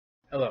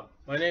Hello,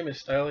 my name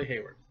is Stylie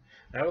Hayward,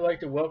 and I would like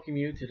to welcome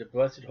you to the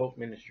Blessed Hope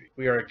Ministry.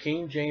 We are a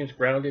King James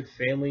grounded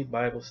family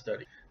Bible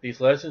study. These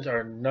lessons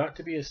are not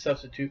to be a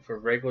substitute for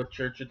regular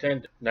church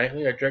attendance.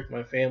 Nightly, I direct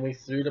my family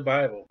through the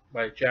Bible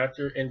by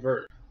chapter and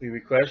verse. We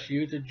request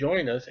you to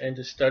join us and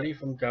to study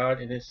from God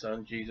and His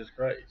Son, Jesus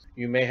Christ.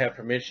 You may have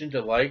permission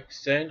to like,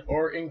 send,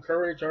 or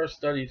encourage our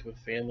studies with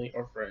family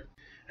or friends.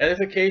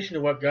 Edification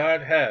of what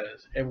God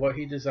has and what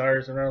He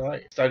desires in our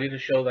life. Study to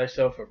show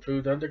thyself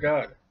approved unto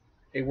God,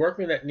 a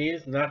workman that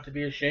needeth not to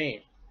be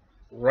ashamed,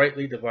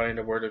 rightly dividing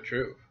the word of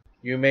truth.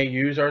 You may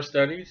use our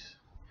studies,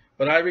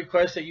 but I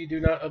request that you do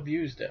not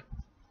abuse them.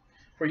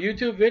 For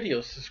YouTube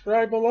videos,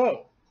 subscribe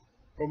below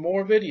for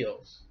more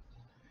videos,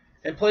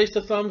 and place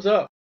the thumbs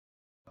up,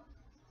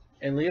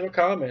 and leave a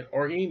comment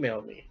or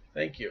email me.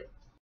 Thank you.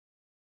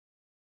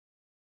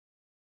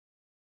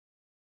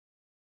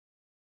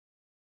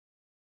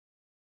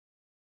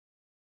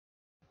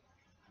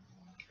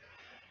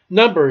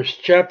 Numbers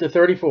chapter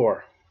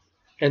 34.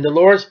 And the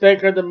Lord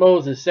spake unto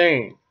Moses,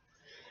 saying,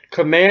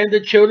 Command the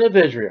children of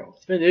Israel.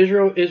 It's been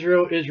Israel,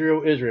 Israel,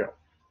 Israel, Israel.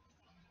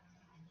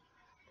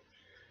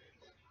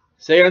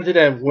 Say unto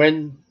them,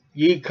 when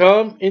ye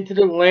come into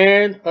the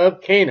land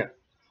of Canaan,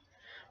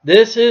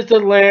 this is the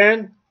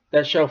land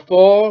that shall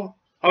fall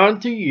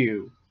unto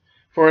you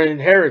for an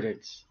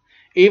inheritance,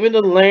 even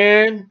the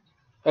land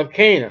of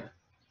Canaan,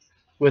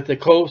 with the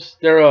coast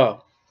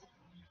thereof.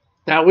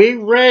 Now we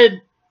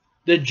read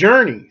the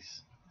journeys.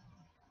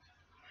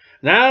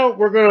 Now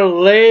we're going to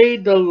lay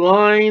the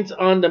lines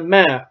on the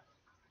map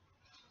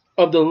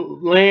of the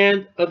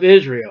land of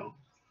Israel.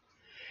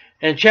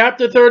 And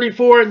chapter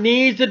 34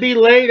 needs to be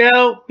laid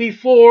out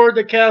before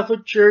the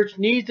Catholic Church,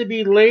 needs to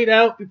be laid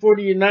out before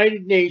the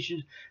United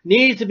Nations,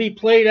 needs to be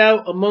played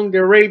out among the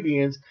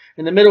Arabians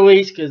in the Middle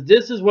East, because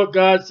this is what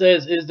God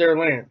says is their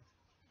land.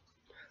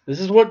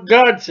 This is what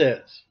God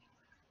says.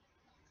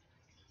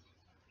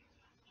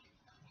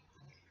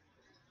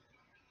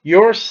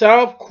 Your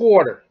south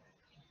quarter.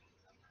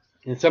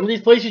 In some of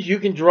these places you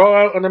can draw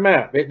out on the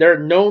map. They're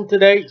known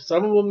today.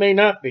 Some of them may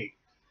not be.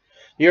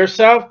 Your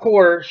south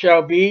quarter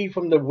shall be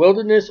from the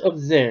wilderness of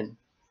Zin,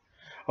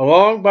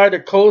 along by the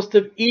coast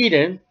of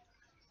Eden.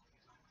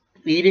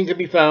 Eden can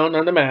be found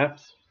on the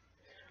maps.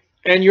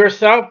 And your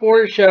south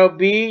border shall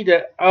be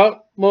the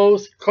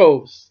outmost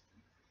coast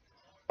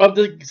of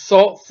the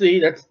Salt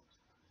Sea, that's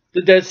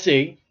the Dead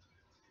Sea,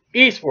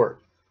 eastward.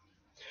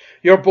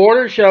 Your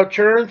border shall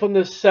turn from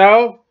the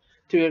south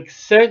to the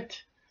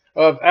extent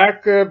of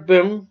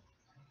Akrabim,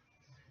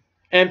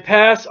 and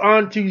pass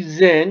on to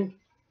Zin,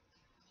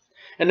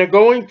 and the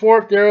going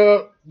forth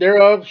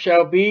thereof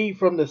shall be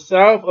from the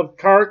south of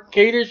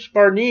Kadesh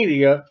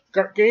Barnea.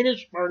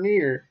 Kadesh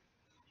Barnea.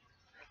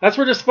 That's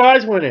where the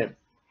spies went in.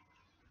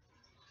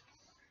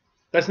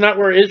 That's not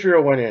where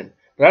Israel went in.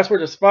 That's where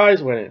the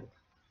spies went in.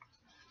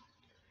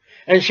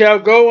 And shall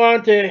go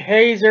on to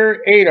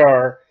Hazer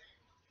Adar,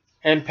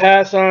 and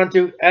pass on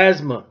to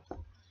Asmon.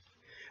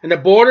 And the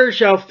border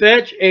shall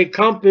fetch a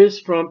compass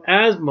from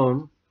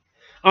Asmon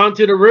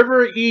onto the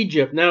river of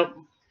Egypt. Now,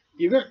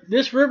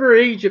 this river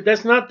of Egypt,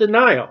 that's not the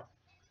Nile.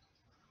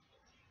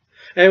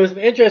 And it was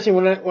interesting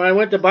when I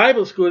went to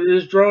Bible school, it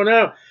was drawn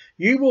out.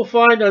 You will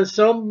find on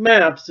some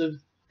maps of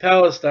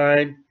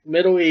Palestine,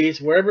 Middle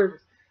East,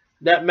 wherever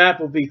that map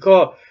will be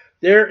called,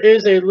 there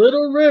is a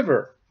little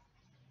river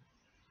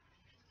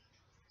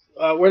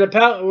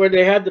where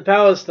they have the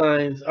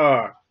Palestines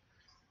are.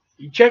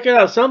 You check it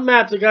out. Some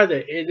maps have got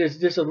that. There's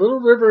just a little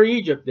river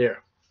Egypt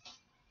there.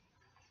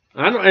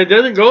 It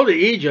doesn't go to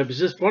Egypt. It's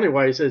just funny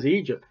why it says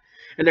Egypt.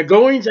 And the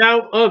goings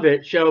out of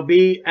it shall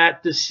be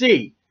at the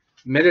sea,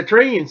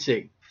 Mediterranean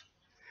Sea.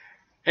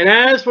 And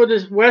as for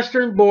this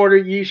western border,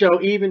 ye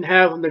shall even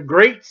have the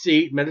Great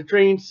Sea,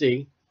 Mediterranean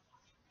Sea.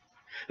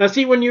 Now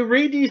see, when you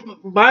read these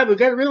Bibles, you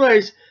got to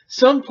realize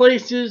some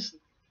places,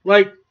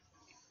 like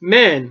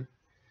men,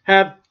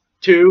 have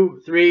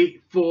 2,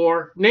 3,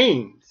 4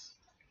 names.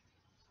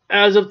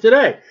 As of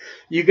today,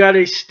 you got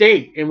a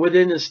state, and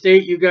within the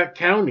state, you got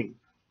county.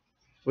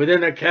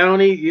 Within a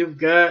county, you've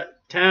got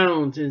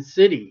towns and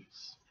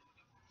cities.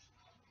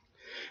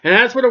 And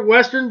as for the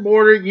western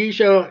border, ye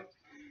shall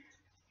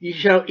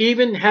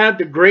even have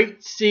the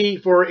Great Sea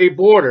for a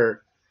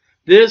border.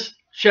 This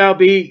shall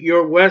be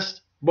your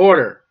west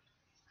border.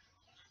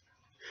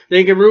 Then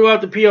you can rule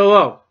out the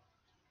PLO.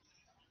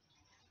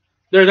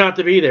 They're not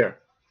to be there.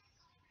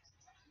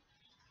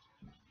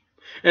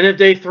 And if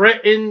they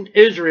threaten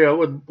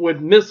Israel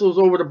with missiles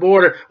over the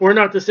border, we're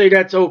not to say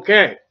that's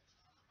okay.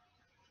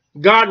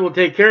 God will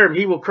take care of them.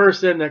 He will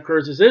curse them that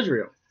curses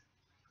Israel.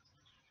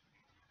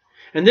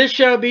 And this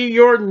shall be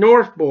your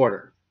north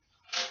border.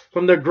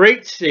 From the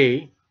Great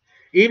Sea,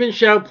 even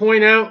shall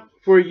point out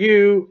for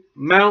you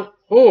Mount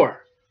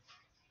Hor.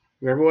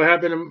 Remember what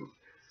happened to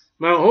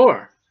Mount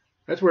Hor?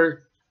 That's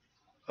where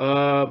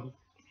Aaron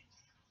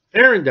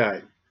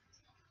died.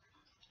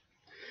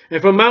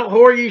 And from Mount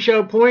Hor ye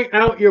shall point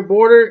out your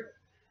border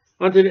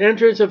unto the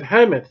entrance of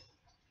Hamath.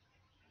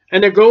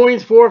 And the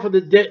goings forth of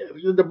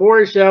the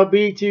border shall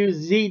be to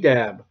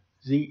Zedab.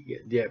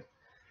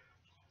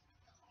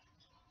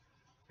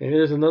 Maybe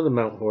there's another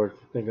Mount Hor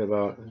thinking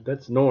about.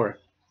 That's north.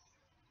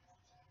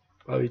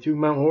 Probably 2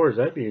 Mount Hors.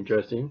 That'd be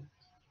interesting.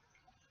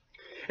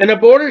 And the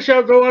border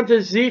shall go unto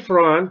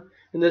Zephron,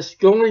 and the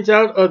goings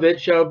out of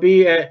it shall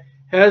be at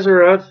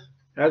Hazeroth,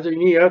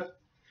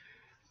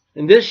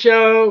 and this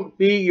shall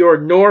be your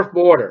north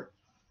border.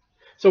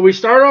 So we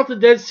start off the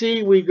Dead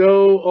Sea, we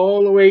go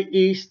all the way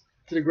east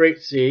to the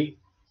Great Sea,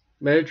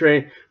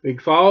 Mediterranean. We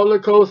follow the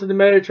coast of the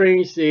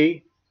Mediterranean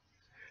Sea,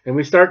 and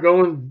we start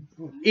going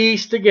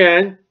east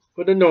again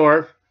for the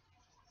north.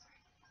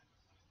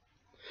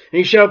 And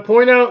you shall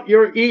point out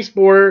your east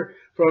border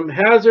from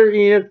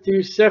Hazar-Enath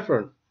to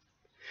Sephon.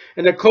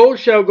 And the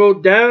coast shall go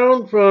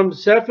down from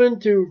Sephon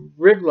to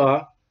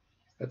Riblah.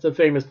 That's a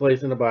famous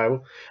place in the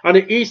Bible. On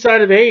the east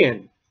side of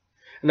Ain.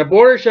 And the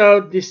border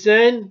shall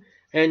descend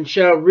and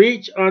shall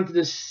reach onto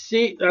the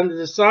sea, onto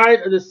the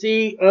side of the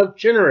Sea of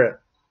Chinnereth.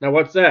 Now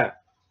what's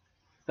that?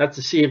 That's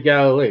the Sea of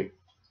Galilee.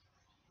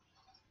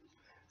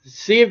 The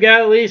Sea of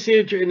Galilee,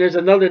 and there's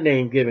another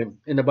name given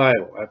in the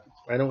Bible.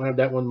 I don't have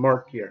that one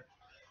marked here.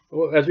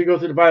 As we go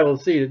through the Bible, we'll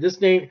see that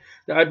this name,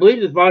 I believe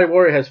this body of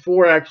water has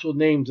 4 actual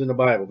names in the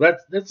Bible.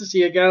 That's the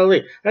Sea of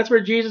Galilee. That's where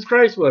Jesus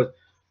Christ was.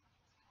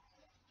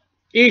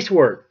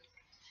 Eastward.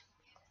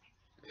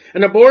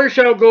 And the border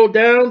shall go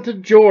down to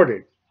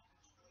Jordan.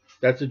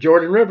 That's the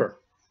Jordan River.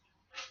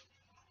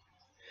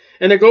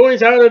 And the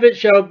goings out of it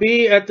shall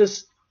be at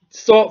the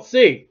Salt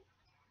Sea.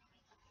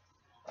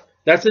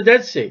 That's the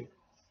Dead Sea.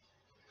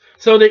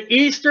 So the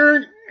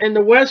eastern and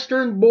the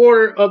western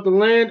border of the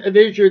land of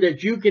Israel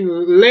that you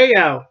can lay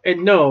out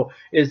and know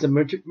is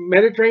the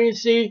Mediterranean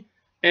Sea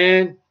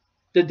and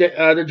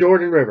the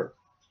Jordan River.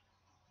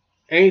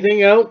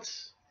 Anything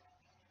else?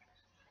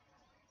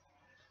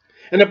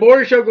 And the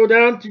border shall go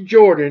down to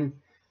Jordan,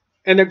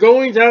 and the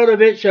goings out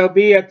of it shall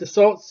be at the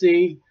Salt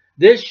Sea.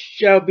 This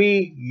shall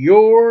be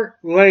your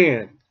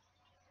land.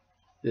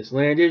 This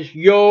land is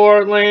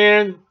your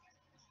land.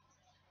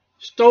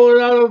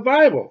 Stolen out of the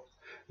Bible.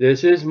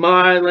 This is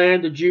my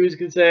land, the Jews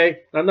can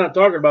say. I'm not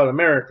talking about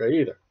America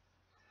either.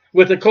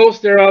 With the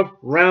coast thereof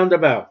round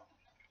about.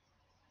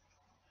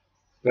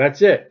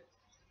 That's it.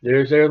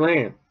 There's their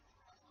land.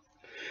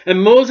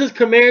 And Moses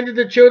commanded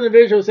the children of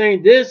Israel,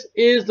 saying, This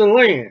is the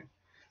land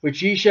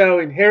which ye shall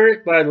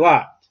inherit by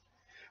lot,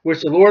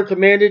 which the Lord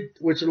commanded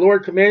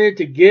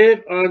to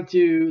give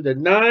unto the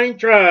 9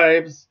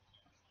 tribes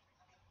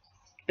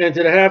and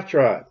to the half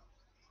tribe.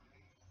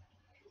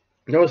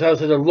 Notice how it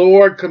says the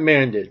Lord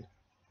commanded.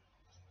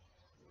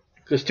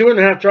 Because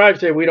 2.5 tribes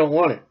say we don't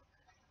want it.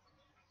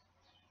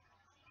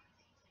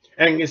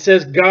 And it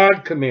says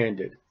God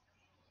commanded.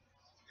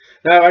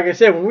 Now, like I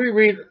said, when we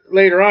read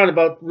later on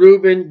about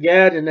Reuben,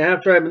 Gad, and the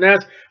half tribe of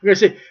Manasseh, we're going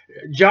to say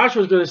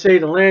Joshua's going to say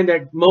the land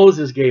that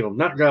Moses gave them,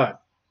 not God.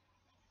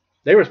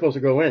 They were supposed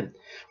to go in.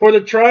 For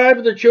the tribe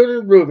of the children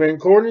of Reuben,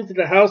 according to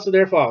the house of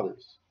their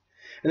fathers,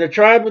 and the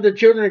tribe of the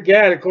children of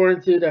Gad,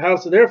 according to the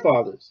house of their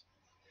fathers,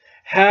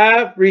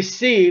 have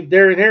received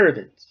their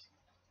inheritance.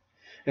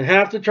 And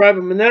half the tribe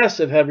of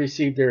Manasseh have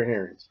received their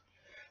inheritance.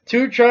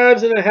 2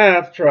 tribes and a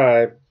half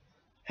tribe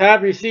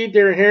have received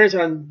their inheritance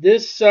on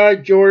this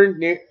side Jordan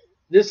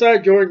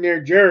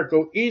near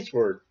Jericho,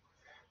 eastward,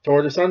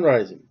 toward the sun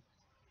rising.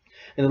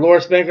 And the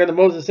Lord spake unto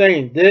Moses,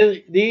 saying,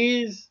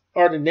 These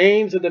are the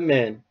names of the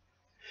men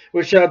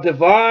which shall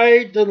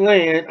divide the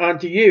land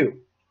unto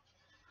you,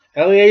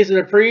 Eleazar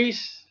the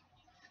priest,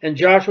 and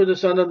Joshua the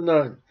son of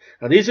Nun.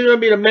 Now these are going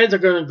to be the men that are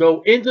going to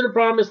go into the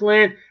promised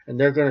land, and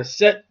they're going to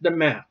set the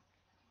map.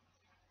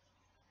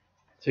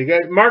 So you got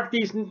to mark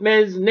these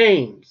men's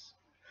names.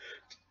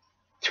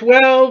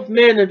 12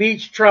 men of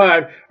each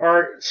tribe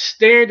are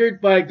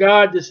standard by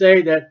God to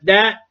say that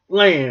that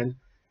land,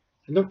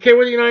 I don't care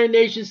what the United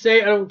Nations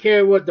say, I don't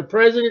care what the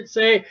president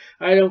say,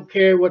 I don't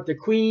care what the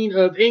Queen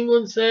of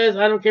England says,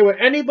 I don't care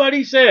what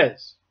anybody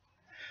says.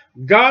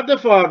 God the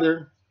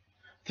Father,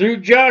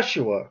 through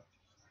Joshua,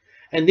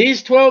 and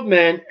these 12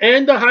 men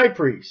and the high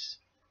priest,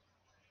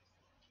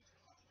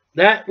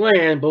 that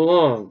land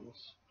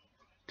belongs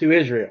to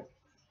Israel.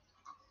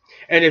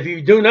 And if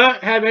you do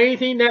not have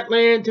anything that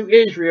land to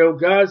Israel,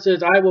 God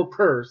says, I will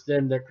curse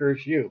them that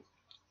curse you.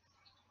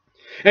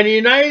 And the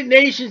United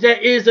Nations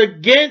that is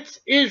against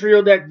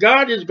Israel, that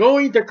God is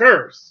going to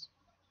curse,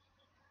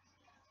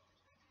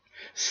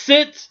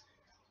 sits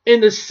in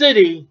the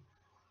city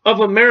of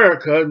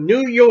America,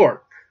 New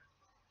York.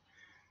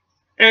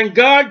 And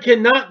God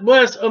cannot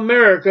bless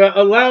America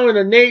allowing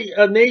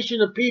a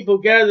nation of people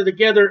gather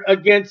together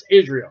against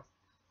Israel.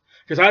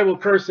 Because I will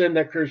curse them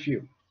that curse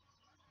you.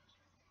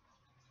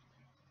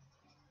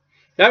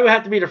 That would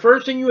have to be the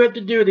first thing you have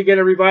to do to get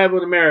a revival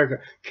in America.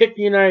 Kick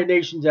the United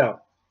Nations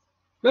out.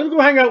 Let them go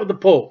hang out with the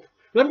Pope.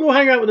 Let them go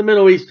hang out with the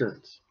Middle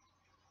Easterns.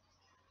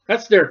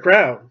 That's their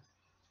crowd.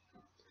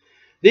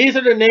 These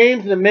are the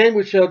names of the men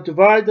which shall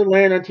divide the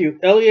land unto you.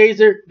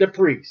 Eleazar the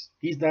priest.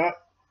 He's not.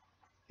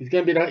 He's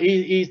going to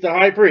be he's the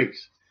high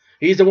priest.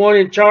 He's the one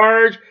in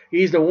charge.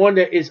 He's the one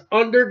that is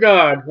under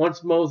God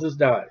once Moses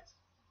dies.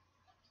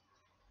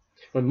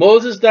 When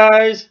Moses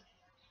dies,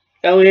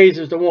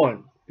 Eleazar's the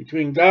one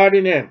between God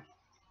and him.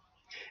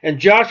 And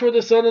Joshua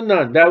the son of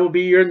Nun, that will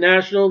be your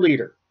national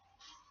leader.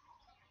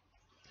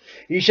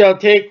 You shall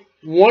take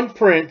one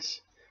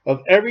prince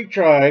of every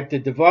tribe to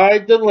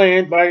divide the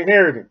land by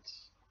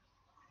inheritance.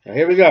 Now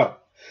here we go.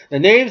 The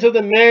names of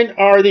the men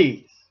are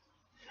these.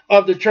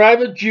 Of the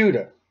tribe of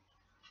Judah,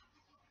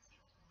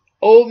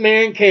 old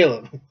man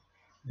Caleb.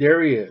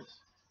 There he is.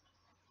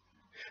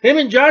 Him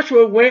and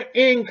Joshua went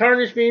in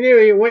Carnage Bean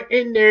area, went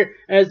in there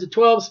as the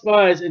 12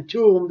 spies, and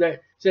 2 of them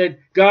that said,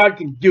 God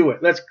can do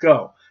it. Let's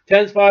go.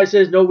 10 spies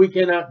says, no, we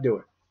cannot do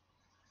it.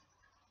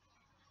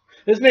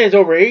 This man's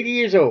over 80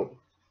 years old.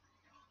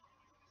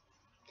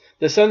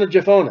 The son of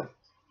Jephunneh.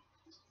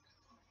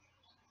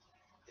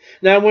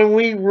 Now, when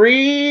we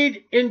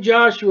read in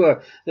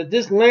Joshua that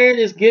this land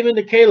is given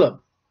to Caleb,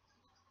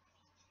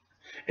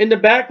 in the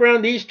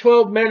background, these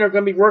 12 men are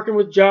going to be working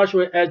with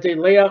Joshua as they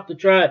lay out the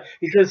tribe.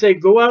 He's going to say,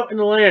 go out in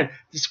the land,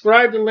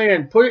 describe the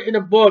land, put it in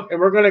a book, and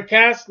we're going to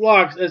cast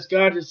lots as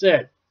God has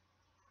said.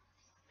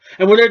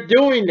 And when they're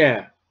doing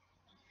that,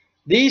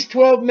 these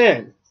 12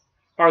 men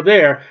are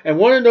there, and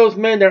one of those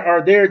men that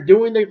are there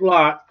doing the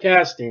lot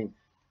casting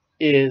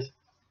is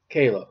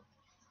Caleb.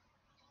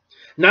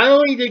 Not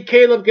only did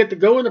Caleb get to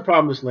go in the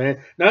promised land,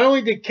 not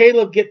only did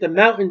Caleb get the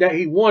mountain that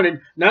he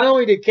wanted, not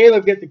only did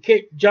Caleb get to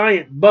kick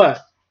giant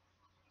butt,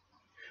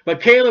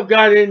 but Caleb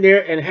got in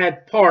there and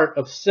had part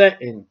of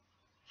setting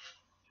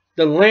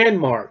the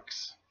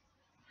landmarks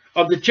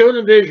of the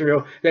children of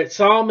Israel that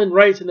Solomon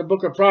writes in the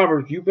book of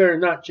Proverbs. You better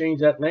not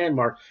change that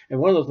landmark. And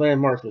one of those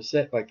landmarks was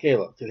set by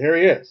Caleb. So here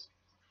he is.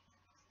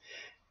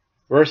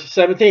 Verse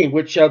 17,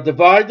 which shall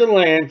divide the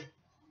land.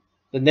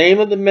 The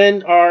name of the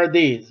men are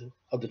these.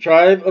 Of the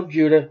tribe of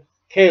Judah,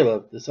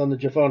 Caleb, the son of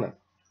Jephunneh.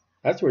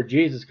 That's where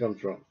Jesus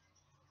comes from.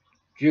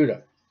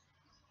 Judah.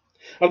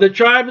 Of the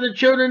tribe of the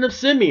children of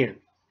Simeon,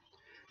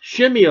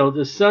 Shemiel,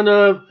 the son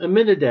of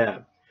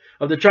Amminadab.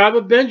 Of the tribe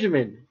of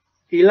Benjamin,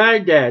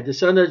 Elidad, the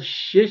son of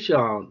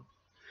Shishon.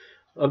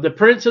 Of the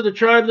prince of the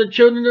tribe of the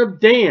children of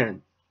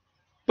Dan,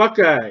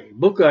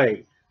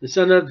 Bukai, the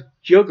son of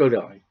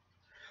Jogodai.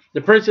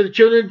 The prince of the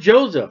children of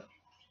Joseph.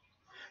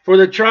 For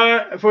the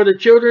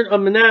children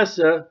of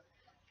Manasseh,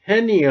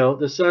 Heniel,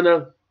 the son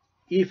of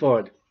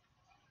Ephod.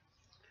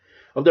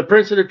 Of the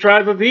prince of the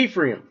tribe of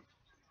Ephraim,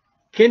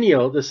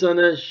 Keniel, the son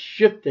of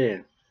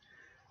Shiptan.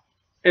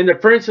 And the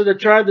prince of the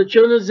tribe of the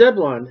children of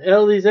Zebulun,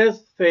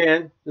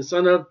 Elizaphan, the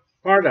son of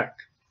Pardak.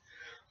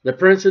 The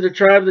prince of the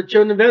tribe of the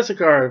children of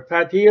Issachar,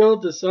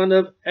 Patiel, the son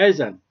of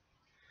Azan.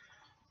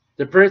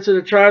 The prince of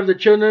the tribe of the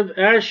children of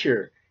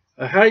Asher,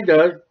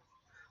 Ahidud,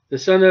 the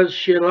son of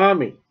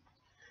Shilami.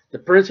 The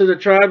prince of the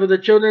tribe of the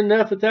children of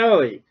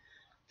Naphtali,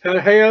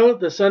 Pahael,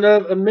 the son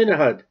of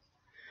Amminahud.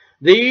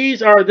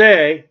 These are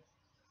they,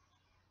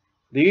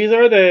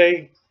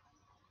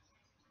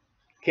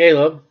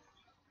 Caleb.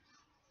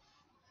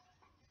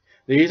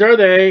 These are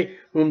they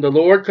whom the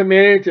Lord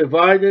commanded to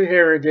divide the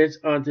inheritance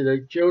unto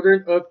the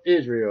children of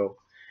Israel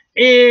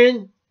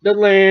in the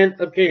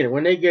land of Canaan,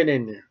 when they get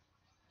in there.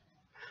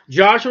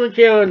 Joshua and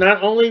Caleb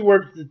not only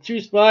were the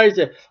 2 spies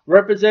that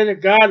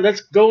represented God,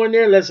 let's go in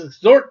there, let's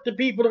exhort the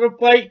people to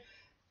fight.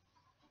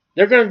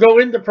 They're going to go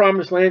into the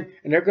promised land,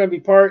 and they're going to be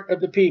part of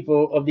the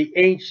people of the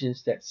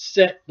ancients that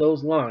set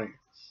those lines.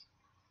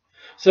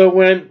 So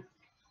when,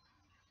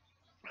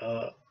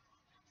 I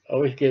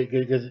always get,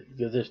 because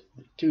there's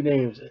 2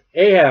 names,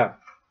 Ahab,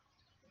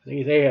 I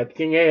think it's Ahab,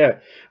 King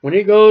Ahab. When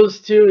he goes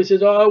to, he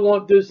says, oh, I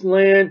want this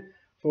land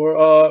for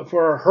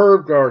a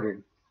herb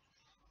garden.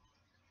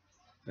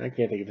 I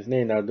can't think of his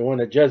name now, the one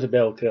that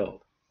Jezebel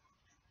killed.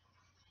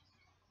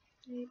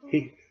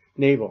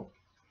 Naboth.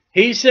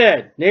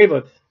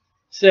 Naboth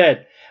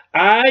said,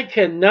 I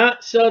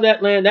cannot sell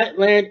that land. That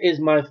land is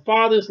my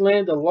father's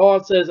land. The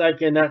law says I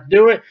cannot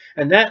do it.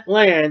 And that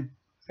land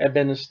had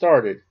been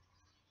started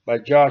by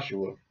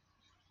Joshua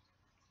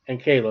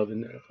and Caleb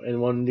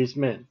and one of these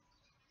men.